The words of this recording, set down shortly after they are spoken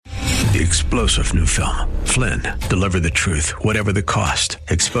The explosive new film, Flynn, deliver the truth, whatever the cost,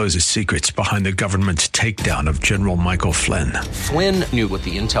 exposes secrets behind the government's takedown of General Michael Flynn. Flynn knew what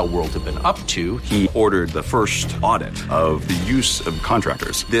the intel world had been up to. He ordered the first audit of the use of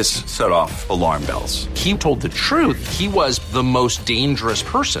contractors. This set off alarm bells. He told the truth. He was the most dangerous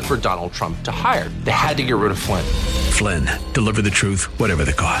person for Donald Trump to hire. They had to get rid of Flynn. Flynn, deliver the truth, whatever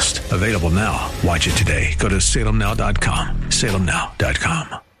the cost. Available now. Watch it today. Go to salemnow.com.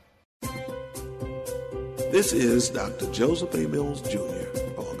 salemnow.com. This is Dr. Joseph A. Mills, Jr.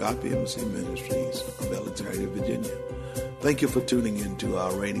 of Agape Embassy Ministries of Alexandria, Virginia. Thank you for tuning in to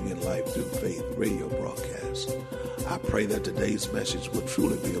our Reigning in Life Through Faith radio broadcast. I pray that today's message will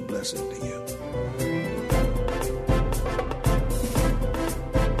truly be a blessing to you.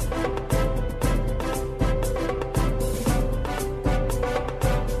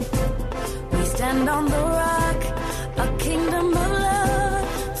 We stand on the rock, a kingdom of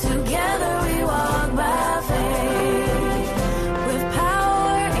love. Together we walk by faith. With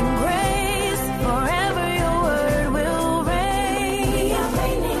power and grace, forever your word will reign. We are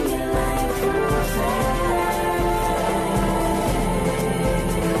reigning in life through faith.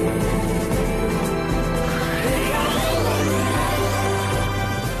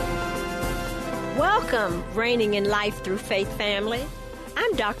 Welcome, Reigning in Life Through Faith family.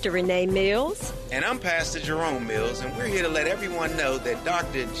 I'm Dr. Renee Mills. And I'm Pastor Jerome Mills, and we're here to let everyone know that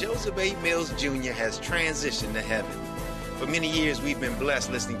Dr. Joseph A. Mills, Jr. has transitioned to heaven. For many years, we've been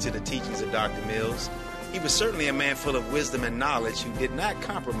blessed listening to the teachings of Dr. Mills. He was certainly a man full of wisdom and knowledge who did not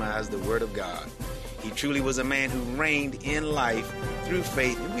compromise the Word of God. He truly was a man who reigned in life through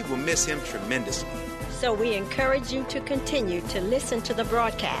faith, and we will miss him tremendously. So we encourage you to continue to listen to the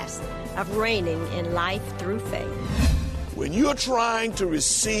broadcast of Reigning in Life Through Faith. When you're trying to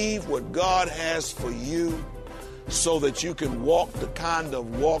receive what God has for you so that you can walk the kind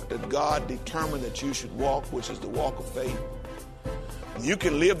of walk that God determined that you should walk, which is the walk of faith, you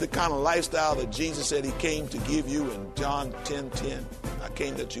can live the kind of lifestyle that Jesus said he came to give you in John 10:10. I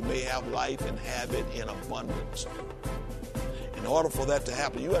came that you may have life and have it in abundance. In order for that to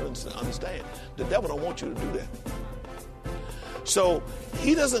happen, you have to understand, the devil don't want you to do that. So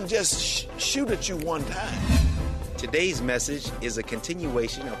he doesn't just shoot at you one time. Today's message is a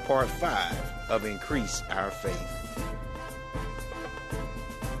continuation of part 5 of Increase Our Faith.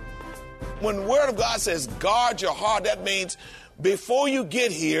 When the Word of God says guard your heart, that means before you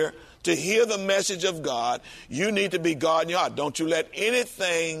get here to hear the message of God, you need to be guarding your heart. Don't you let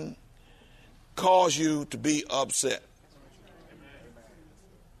anything cause you to be upset.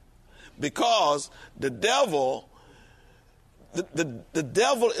 Because the devil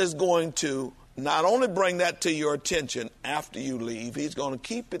is going to not only bring that to your attention after you leave, he's going to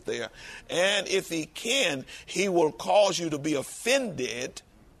keep it there. And if he can, he will cause you to be offended.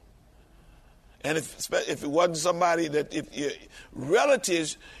 And if it wasn't somebody that, if your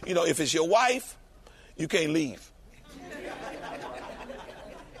relatives, if it's your wife, you can't leave.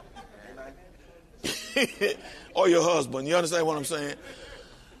 Or your husband. You understand what I'm saying?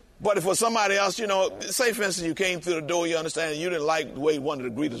 But if for somebody else, say for instance you came through the door, you understand, you didn't like the way one of the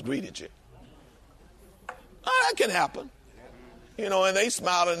greeters greeted you. That can happen. And they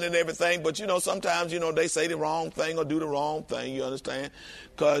smiling and everything, but sometimes, they say the wrong thing or do the wrong thing, you understand?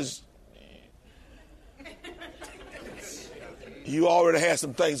 Because you already had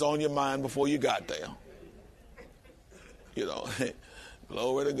some things on your mind before you got there.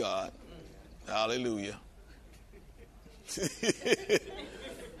 Glory to God. Hallelujah.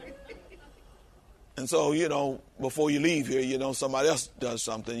 And so, before you leave here, somebody else does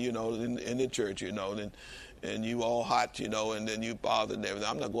something, in the church, and you all hot, and then you bothered and everything.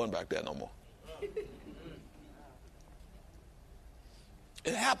 I'm not going back there no more.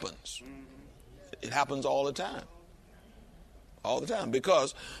 It happens. It happens all the time. All the time.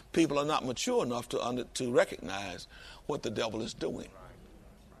 Because people are not mature enough to recognize what the devil is doing.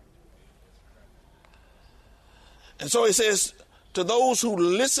 And so he says, to those who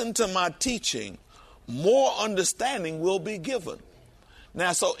listen to my teaching, more understanding will be given.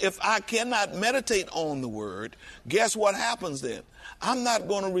 Now, so if I cannot meditate on the word, guess what happens then? I'm not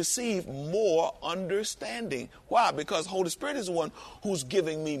going to receive more understanding. Why? Because Holy Spirit is the one who's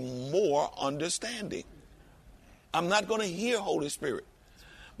giving me more understanding. I'm not going to hear Holy Spirit.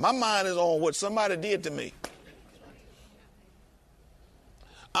 My mind is on what somebody did to me.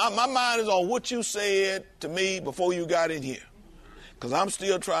 My mind is on what you said to me before you got in here. Because I'm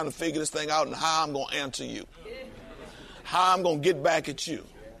still trying to figure this thing out and how I'm going to answer you. How I'm going to get back at you.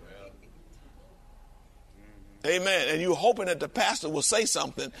 Amen. And you're hoping that the pastor will say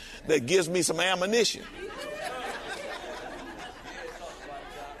something that gives me some ammunition.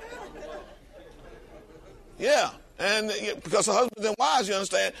 Yeah. And because of husbands and wives, you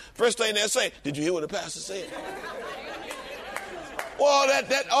understand, first thing they'll say, did you hear what the pastor said? Well,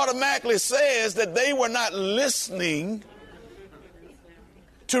 that automatically says that they were not listening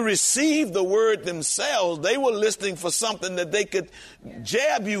to receive the word themselves. They were listening for something that they could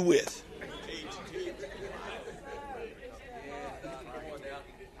jab you with.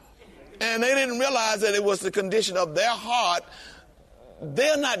 And they didn't realize that it was the condition of their heart.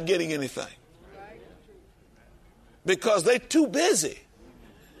 They're not getting anything because they're too busy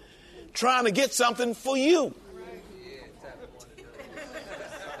trying to get something for you.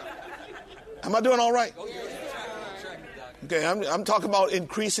 Am I doing all right? Okay, I'm talking about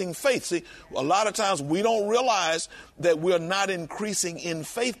increasing faith. See, a lot of times we don't realize that we're not increasing in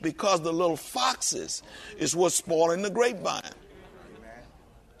faith because the little foxes is what's spoiling the grapevine.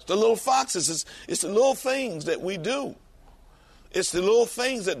 It's the little foxes. It's the little things that we do. It's the little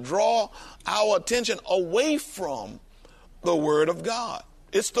things that draw our attention away from the Word of God.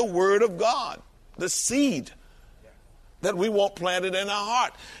 It's the Word of God, the seed that we want planted in our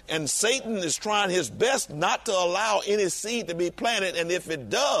heart. And Satan is trying his best not to allow any seed to be planted. And if it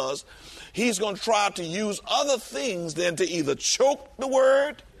does, he's going to try to use other things then to either choke the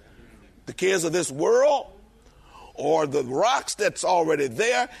Word, the cares of this world, or the rocks that's already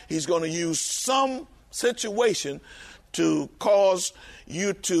there. He's going to use some situation to cause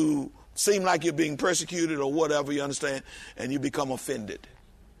you to seem like you're being persecuted or whatever, you understand, and you become offended.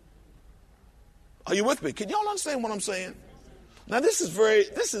 Are you with me? Can y'all understand what I'm saying? Now look.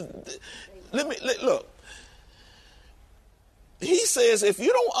 He says if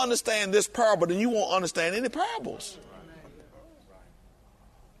you don't understand this parable, then you won't understand any parables.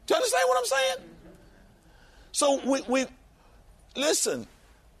 Do you understand what I'm saying? So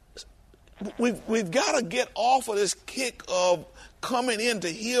we've got to get off of this kick of coming in to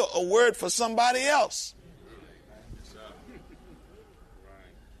hear a word for somebody else.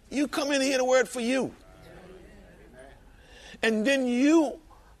 You come in to hear the word for you. And then you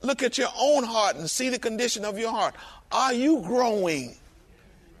look at your own heart and see the condition of your heart. Are you growing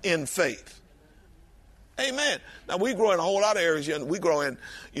in faith? Amen. Now, we grow in a whole lot of areas. We grow in,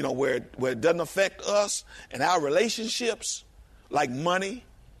 where it doesn't affect us and our relationships, like money,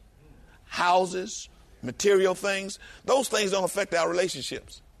 houses, material things. Those things don't affect our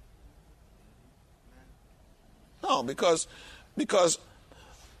relationships. No, because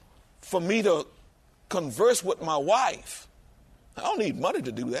for me to converse with my wife, I don't need money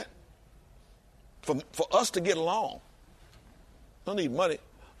to do that. For us to get along, I don't need money.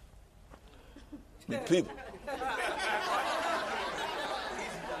 I need people.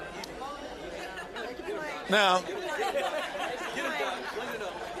 Now,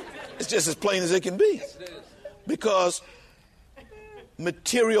 it's just as plain as it can be. Because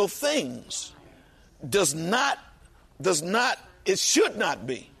material things it should not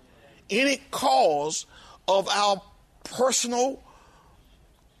be any cause of our personal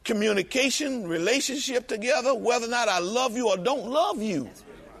communication, relationship together, whether or not I love you or don't love you.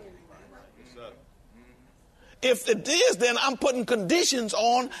 If it is, then I'm putting conditions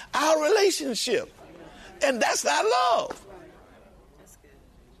on our relationship. And that's not love.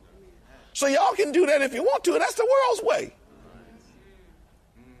 So y'all can do that if you want to. That's the world's way.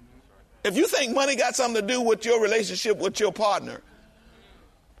 If you think money got something to do with your relationship with your partner,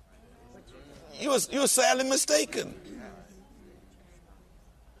 you're sadly mistaken.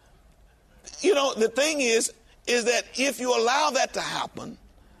 The thing is that if you allow that to happen,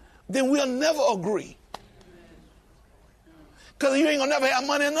 then we'll never agree. Because you ain't going to never have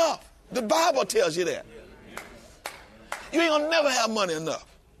money enough. The Bible tells you that. You ain't going to never have money enough.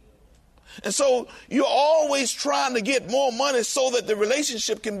 And so you're always trying to get more money so that the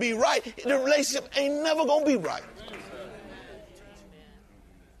relationship can be right. The relationship ain't never going to be right.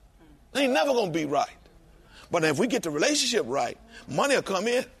 It ain't never going to be right. But if we get the relationship right, money will come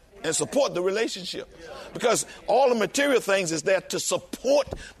in and support the relationship. Because all the material things is there to support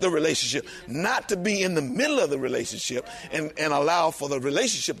the relationship, not to be in the middle of the relationship and allow for the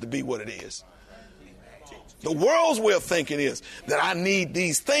relationship to be what it is. The world's way of thinking is that I need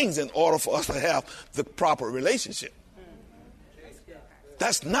these things in order for us to have the proper relationship.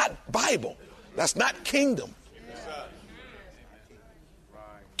 That's not Bible. That's not kingdom.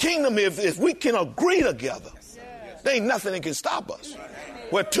 Kingdom, if we can agree together, there ain't nothing that can stop us.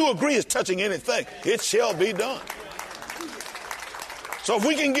 Where two agree is touching anything, it shall be done. So if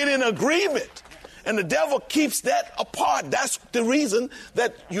we can get in agreement, and the devil keeps that apart, that's the reason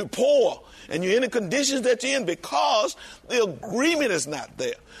that you're poor and you're in the conditions that you're in, because the agreement is not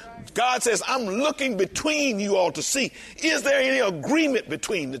there. God says, I'm looking between you all to see, is there any agreement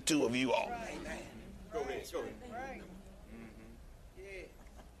between the two of you all?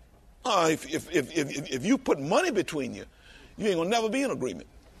 If you put money between you, you ain't gonna never be in agreement.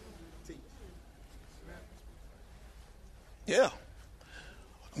 Yeah.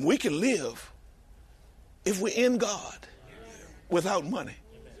 We can live if we're in God without money.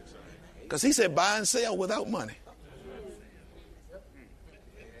 Because he said buy and sell without money.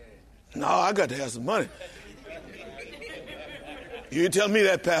 No, I got to have some money. You tell me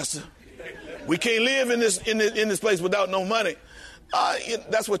that, Pastor. We can't live in this place without no money.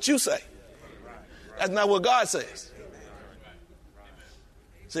 That's what you say. That's not what God says.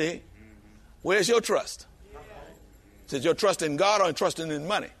 See? Where's your trust? Is your trust in God or trusting in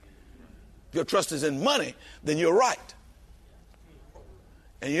money? If your trust is in money, then you're right.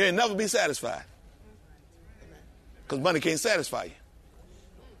 And you ain't never be satisfied. Because money can't satisfy you.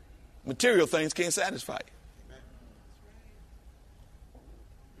 Material things can't satisfy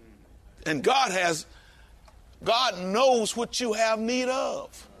you. And God knows what you have need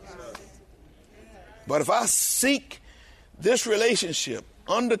of. But if I seek this relationship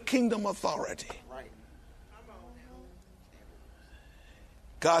under kingdom authority,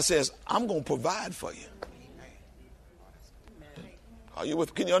 God says, I'm going to provide for you. Are you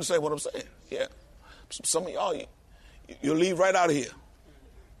with? Can you understand what I'm saying? Yeah. Some of y'all, you'll leave right out of here.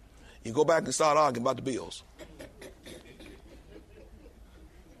 You go back and start arguing about the bills.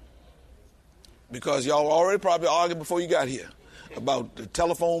 Because y'all already probably argued before you got here about the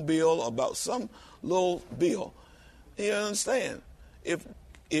telephone bill, about some little bill. You understand?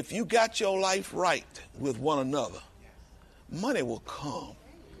 If you got your life right with one another, money will come.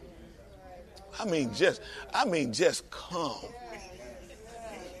 I mean, just come.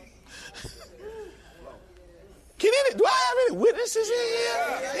 Do I have any witnesses in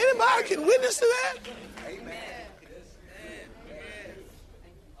here? Anybody can witness to that?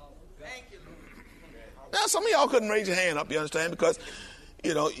 Now, some of y'all couldn't raise your hand up, you understand? Because,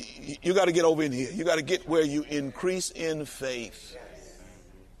 you got to get over in here. You got to get where you increase in faith.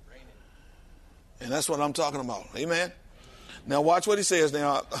 And that's what I'm talking about. Amen? Now, watch what he says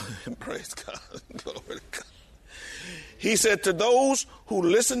now. Praise God. Glory to God. He said, to those who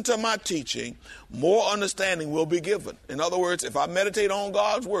listen to my teaching, more understanding will be given. In other words, if I meditate on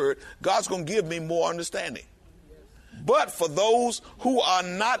God's word, God's going to give me more understanding. But for those who are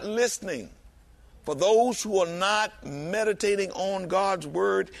not listening, for those who are not meditating on God's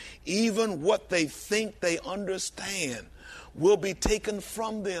word, even what they think they understand will be taken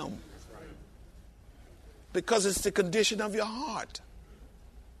from them. Because it's the condition of your heart.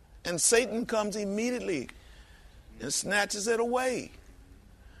 And Satan comes immediately and snatches it away.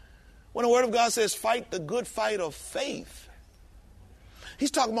 When the word of God says fight the good fight of faith, he's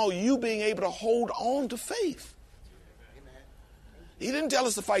talking about you being able to hold on to faith. He didn't tell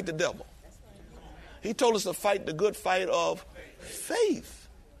us to fight the devil. He told us to fight the good fight of faith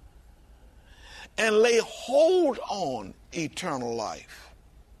and lay hold on eternal life.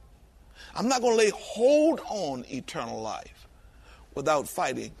 I'm not going to lay hold on eternal life without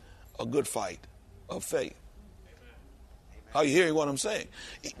fighting a good fight of faith. Are you hearing what I'm saying?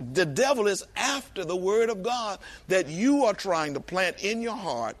 The devil is after the word of God that you are trying to plant in your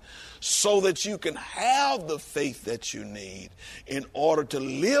heart so that you can have the faith that you need in order to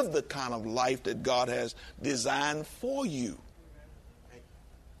live the kind of life that God has designed for you.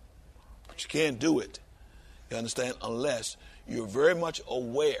 But you can't do it, you understand, unless you're very much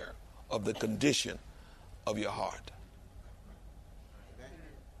aware of the condition of your heart.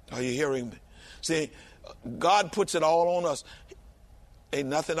 Are you hearing me? See, God puts it all on us. Ain't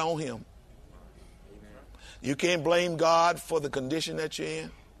nothing on him. You can't blame God for the condition that you're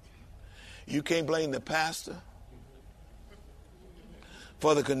in. You can't blame the pastor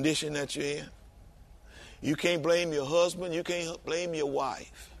for the condition that you're in. You can't blame your husband. You can't blame your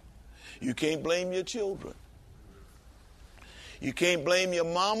wife. You can't blame your children. You can't blame your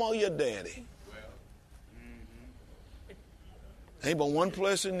mama or your daddy. Ain't but one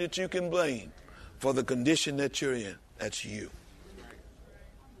person that you can blame for the condition that you're in. That's you.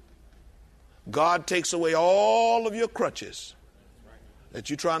 God takes away all of your crutches that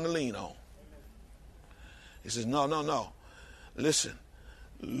you're trying to lean on. He says, no. Listen,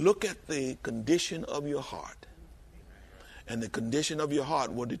 look at the condition of your heart. And the condition of your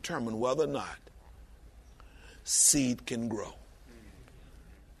heart will determine whether or not seed can grow.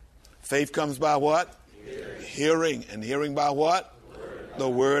 Faith comes by what? Hearing. And hearing by what? The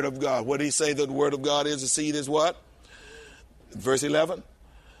word of God. What did he say that the word of God is? The seed is what? Verse 11.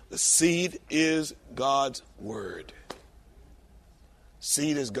 The seed is God's word.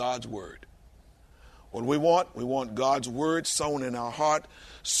 Seed is God's word. What we want God's word sown in our heart,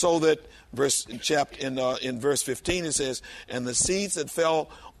 so that in verse 15 it says, and the seeds that fell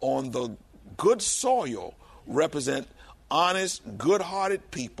on the good soil represent honest,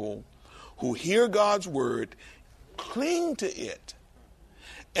 good-hearted people who hear God's word, cling to it,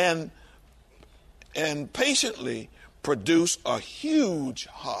 and patiently produce a huge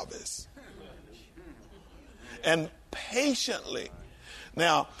harvest. And patiently.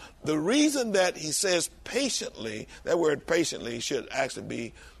 Now, the reason that he says patiently, that word patiently should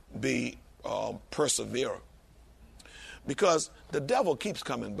actually be persevere. Because the devil keeps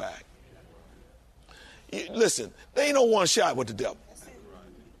coming back. Listen, there ain't no one shot with the devil.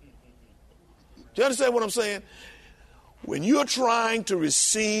 Do you understand what I'm saying? When you're trying to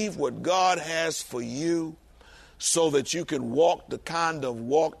receive what God has for you so that you can walk the kind of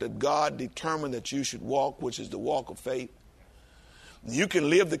walk that God determined that you should walk, which is the walk of faith, you can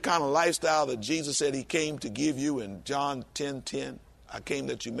live the kind of lifestyle that Jesus said he came to give you in John 10:10. I came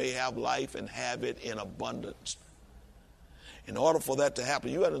that you may have life and have it in abundance. In order for that to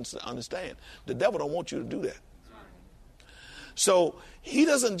happen, you have to understand, the devil don't want you to do that. So he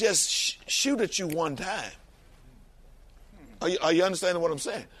doesn't just shoot at you one time. Are you understanding what I'm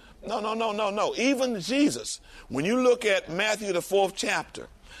saying? No. Even Jesus, when you look at Matthew, the 4th chapter,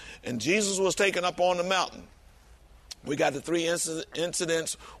 and Jesus was taken up on the mountain, we got the 3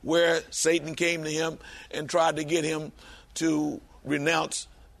 incidents where Satan came to him and tried to get him to renounce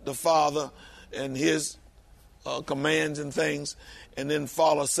the Father and his commands and things, and then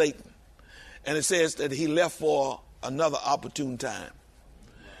follow Satan. And it says that he left for another opportune time.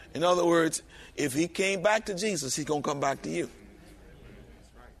 In other words, if he came back to Jesus, he's going to come back to you.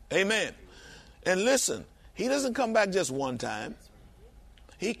 Amen. And listen, he doesn't come back just one time.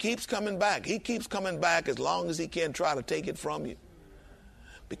 He keeps coming back. He keeps coming back as long as he can try to take it from you.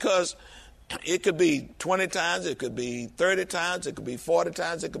 Because it could be 20 times, it could be 30 times, it could be 40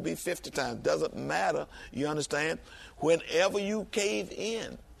 times, it could be 50 times. Doesn't matter, you understand? Whenever you cave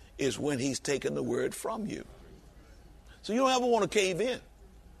in is when he's taken the word from you. So you don't ever want to cave in.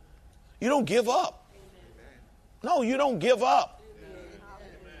 You don't give up. No, you don't give up.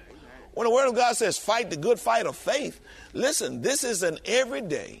 When the word of God says fight the good fight of faith, listen, this is an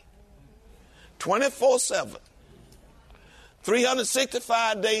everyday, 24/7,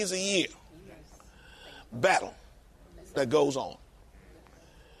 365 days a year battle that goes on.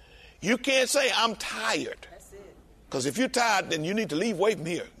 You can't say, I'm tired. Because if you're tired, then you need to leave away from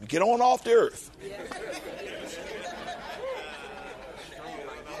here. Get on off the earth.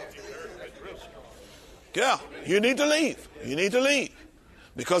 Yeah, you need to leave. You need to leave.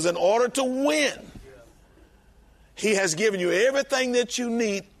 Because in order to win, he has given you everything that you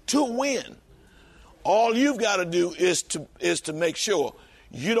need to win. All you've got to do is to make sure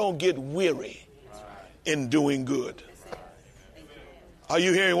you don't get weary in doing good. Are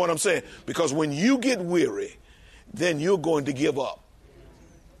you hearing what I'm saying? Because when you get weary, then you're going to give up.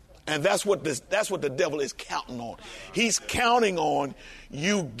 And that's what the devil is counting on. He's counting on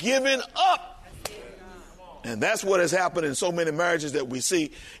you giving up. And that's what has happened in so many marriages that we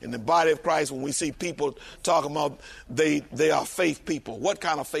see in the body of Christ when we see people talking about they are faith people. What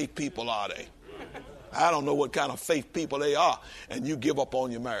kind of faith people are they? I don't know what kind of faith people they are. And you give up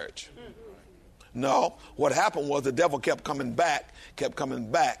on your marriage. No, what happened was the devil kept coming back,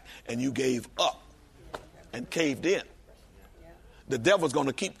 and you gave up and caved in. The devil's going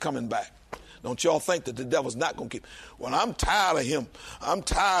to keep coming back. Don't y'all think that the devil's not going to keep? Well, I'm tired of him. I'm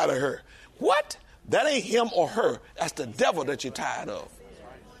tired of her. What? That ain't him or her. That's the devil that you're tired of.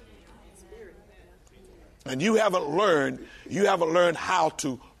 And you haven't learned how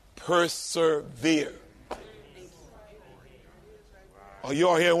to persevere. Are you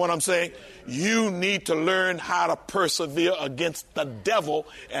all hearing what I'm saying? You need to learn how to persevere against the devil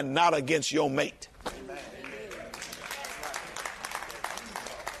and not against your mate.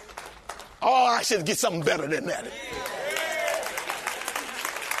 Oh, I should get something better than that.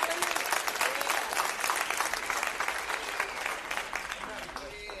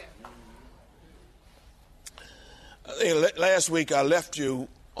 Last week I left you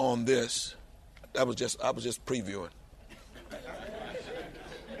on this. I was just previewing.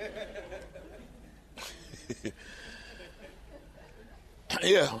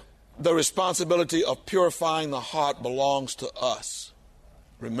 Yeah, the responsibility of purifying the heart belongs to us.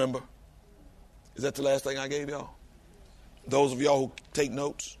 Remember? Is that the last thing I gave y'all? Those of y'all who take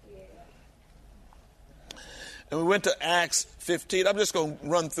notes? And we went to Acts 15. I'm just going to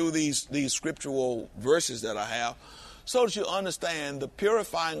run through these scriptural verses that I have so that you understand the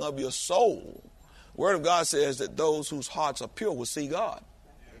purifying of your soul. The Word of God says that those whose hearts are pure will see God.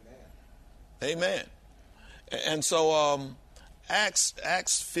 Amen. And so Acts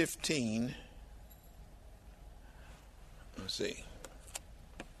 15, let's see.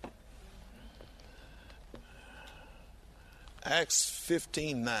 Acts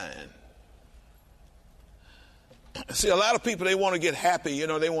 15:9. See, a lot of people, they want to get happy. You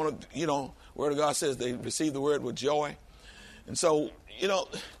know, they want to, Word of God says they receive the word with joy. And so,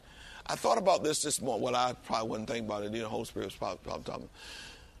 I thought about this morning. Well, I probably wouldn't think about it. The Holy Spirit was probably talking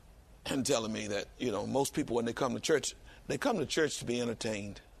and telling me that, most people, when they come to church to be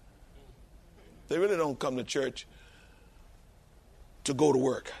entertained. They really don't come to church to go to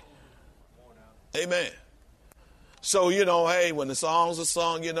work. Amen. So, hey, when the songs are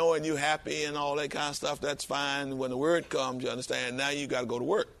sung, and you're happy and all that kind of stuff, that's fine. When the word comes, you understand, now you got to go to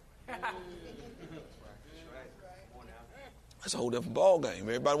work. That's a whole different ball game.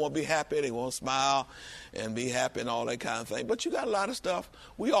 Everybody want to be happy. They want to smile and be happy and all that kind of thing. But you got a lot of stuff.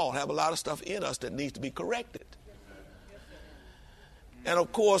 We all have a lot of stuff in us that needs to be corrected. And,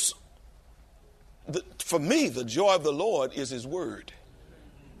 of course, for me, the joy of the Lord is his word.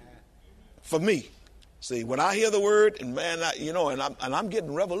 For me. See, when I hear the word, and man, I'm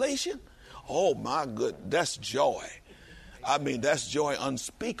getting revelation, oh my good, that's joy. I mean, that's joy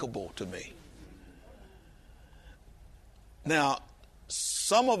unspeakable to me. Now,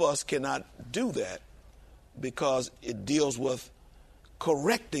 some of us cannot do that because it deals with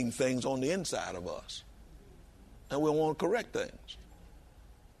correcting things on the inside of us. And we want to correct things.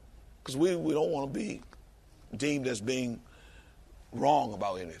 Because we don't want to be deemed as being wrong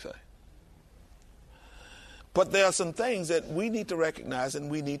about anything. But there are some things that we need to recognize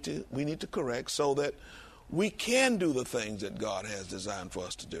and we need to correct so that we can do the things that God has designed for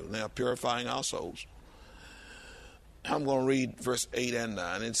us to do. Now, purifying our souls. I'm going to read verse 8 and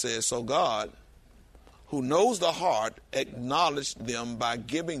 9. It says, so God, who knows the heart, acknowledged them by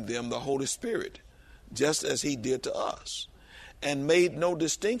giving them the Holy Spirit, just as he did to us, and made no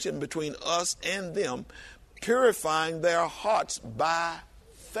distinction between us and them, purifying their hearts by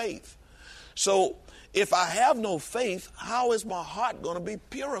faith. So, if I have no faith, how is my heart going to be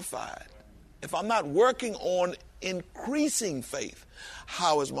purified? If I'm not working on increasing faith,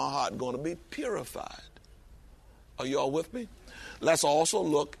 how is my heart going to be purified? Are you all with me? Let's also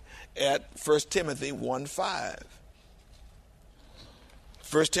look at 1 Timothy 1:5.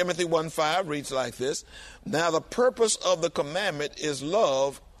 1 Timothy 1:5 reads like this. Now the purpose of the commandment is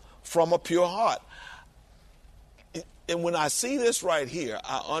love from a pure heart. And when I see this right here,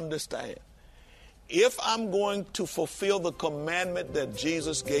 I understand. If I'm going to fulfill the commandment that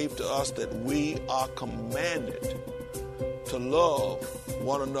Jesus gave to us, that we are commanded to love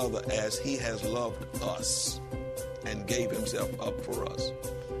one another as he has loved us and gave himself up for us.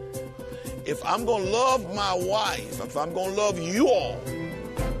 If I'm going to love my wife, if I'm going to love you all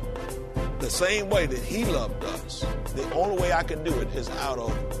the same way that he loved us, the only way I can do it is out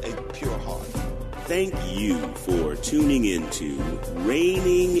of a pure heart. Thank you for tuning into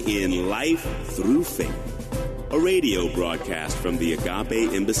Reigning in Life Through Faith, a radio broadcast from the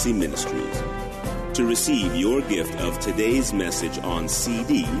Agape Embassy Ministries. To receive your gift of today's message on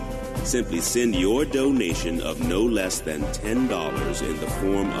CD, simply send your donation of no less than $10 in the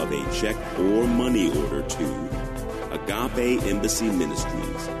form of a check or money order to Agape Embassy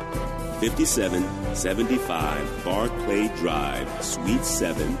Ministries, 5775 Barclay Drive, Suite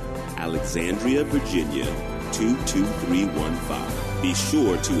 7, Alexandria, Virginia, 22315. Be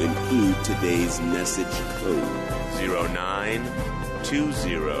sure to include today's message code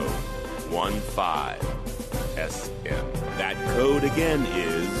 092015SM. That code again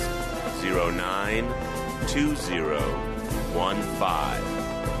is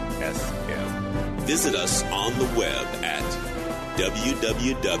 092015SM. Visit us on the web at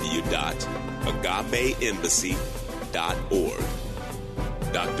www.agapeembassy.org.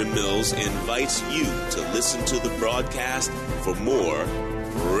 Dr. Mills invites you to listen to the broadcast for more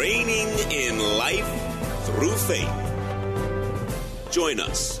Reigning in Life Through Faith. Join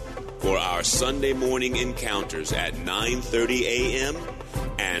us for our Sunday morning encounters at 9:30 a.m.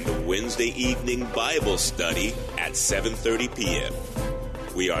 and Wednesday evening Bible study at 7:30 p.m.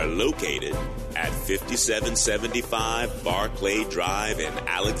 We are located at 5775 Barclay Drive in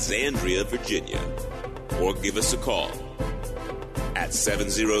Alexandria, Virginia. Or give us a call at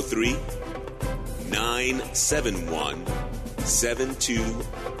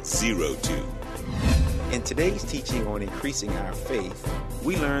 703-971-7202. In today's teaching on increasing our faith,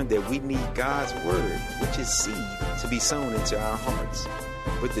 we learned that we need God's word, which is seed, to be sown into our hearts.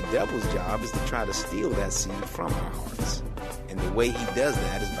 But the devil's job is to try to steal that seed from our hearts. And the way he does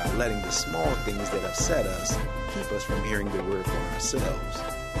that is by letting the small things that upset us keep us from hearing the word for ourselves.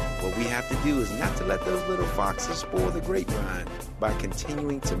 What we have to do is not to let those little foxes spoil the grapevine by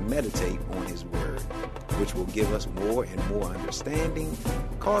continuing to meditate on His Word, which will give us more and more understanding,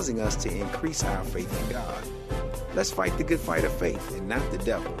 causing us to increase our faith in God. Let's fight the good fight of faith and not the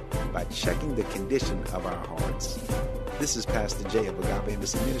devil by checking the condition of our hearts. This is Pastor Jay of Agape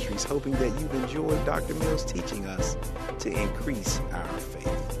Embassy Ministries, hoping that you've enjoyed Dr. Mills teaching us to increase our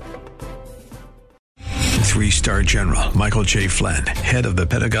faith. 3-star General Michael J. Flynn, head of the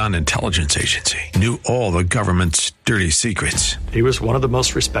Pentagon Intelligence Agency, knew all the government's dirty secrets. He was one of the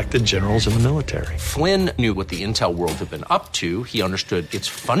most respected generals in the military. Flynn knew what the intel world had been up to. He understood its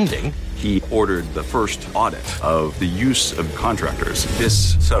funding. He ordered the first audit of the use of contractors.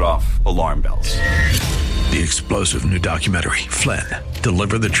 This set off alarm bells. The explosive new documentary, Flynn,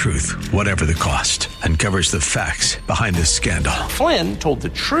 Deliver the Truth, Whatever the Cost, uncovers the facts behind this scandal. Flynn told the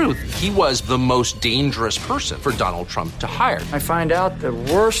truth. He was the most dangerous person for Donald Trump to hire. I find out the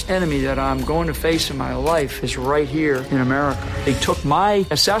worst enemy that I'm going to face in my life is right here in America. They took my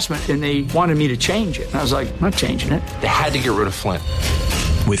assessment and they wanted me to change it. And I was like, I'm not changing it. They had to get rid of Flynn.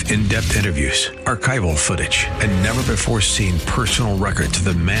 With in-depth interviews, archival footage, and never-before-seen personal records of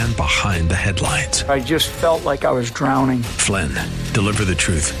the man behind the headlines. I just felt like I was drowning. Flynn, Deliver the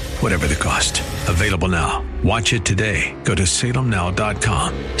Truth, Whatever the Cost. Available now. Watch it today. Go to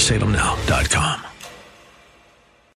salemnow.com. salemnow.com.